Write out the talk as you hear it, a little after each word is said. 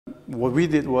What we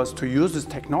did was to use this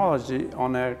technology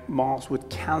on a mouse with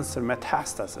cancer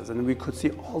metastasis, and we could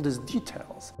see all these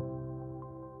details.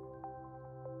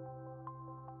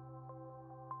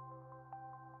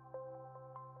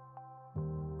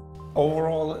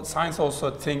 Overall, science also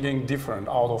thinking different,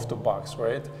 out of the box,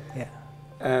 right? Yeah.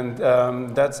 And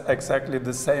that's exactly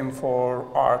the same for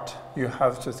art. You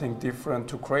have to think different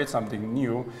to create something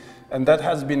new. And that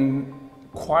has been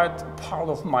quite part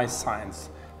of my science,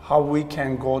 how we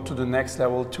can go to the next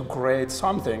level to create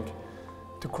something,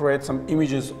 to create some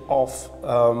images of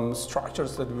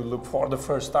structures that we look for the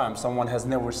first time, someone has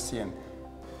never seen.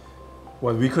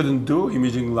 What we couldn't do,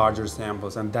 imaging larger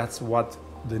samples, and that's what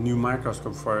the new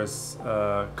microscope for us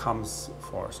comes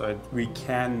for. So we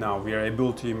are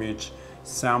able to image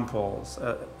samples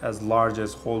as large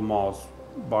as whole mouse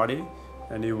body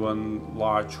and even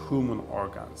large human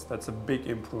organs. That's a big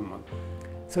improvement.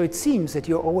 So it seems that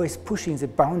you're always pushing the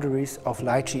boundaries of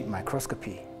light sheet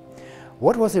microscopy.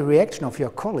 What was the reaction of your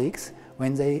colleagues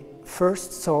when they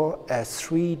first saw a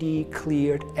 3D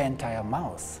cleared entire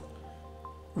mouse?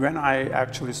 When I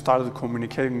actually started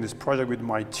communicating this project with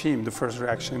my team, the first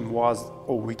reaction was,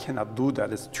 oh, we cannot do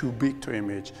that, it's too big to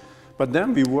image. But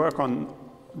then we work on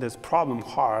this problem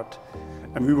hard,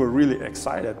 and we were really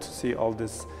excited to see all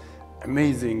these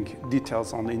amazing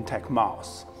details on the intact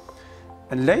mouse.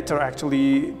 And later,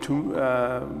 actually,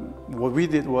 what we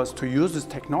did was to use this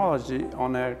technology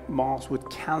on a mouse with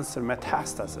cancer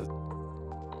metastasis.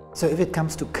 So if it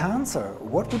comes to cancer,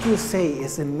 what would you say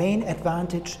is the main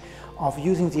advantage of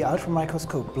using the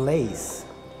UltraMicroscope Blaze?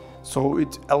 So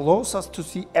it allows us to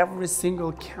see every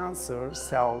single cancer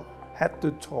cell, head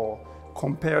to toe,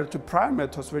 compared to prior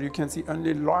methods where you can see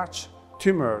only large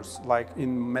tumors, like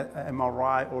in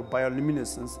MRI or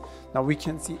bioluminescence. Now we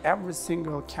can see every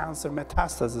single cancer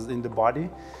metastasis in the body,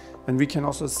 and we can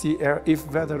also see if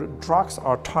whether drugs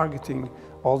are targeting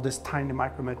all these tiny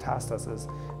micrometastases.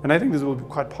 And I think this will be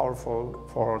quite powerful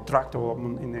for drug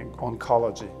development in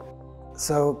oncology.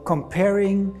 So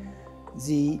comparing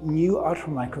the new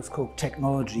ultramicroscope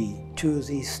technology to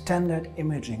the standard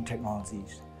imaging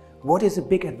technologies, what is a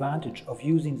big advantage of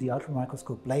using the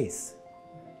UltraMicroscope Blaze?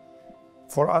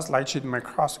 For us, light sheet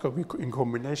microscopy in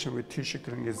combination with tissue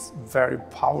cleaning is very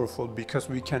powerful because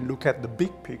we can look at the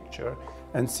big picture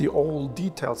and see all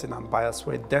details in unbiased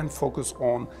way, then focus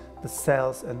on the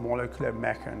cells and molecular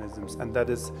mechanisms, and that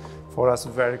is for us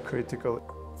very critical.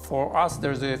 For us,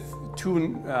 there's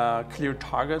two clear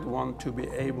targets. One, to be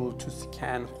able to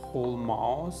scan whole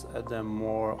mouse at a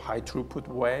more high throughput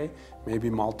way, maybe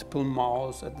multiple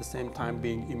mouse at the same time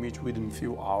being imaged within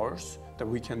few hours, that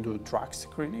we can do drug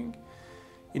screening.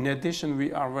 In addition,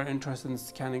 we are very interested in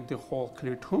scanning the whole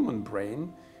cleared human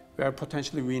brain, where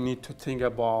potentially we need to think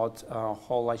about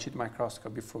whole light sheet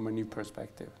microscopy from a new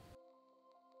perspective.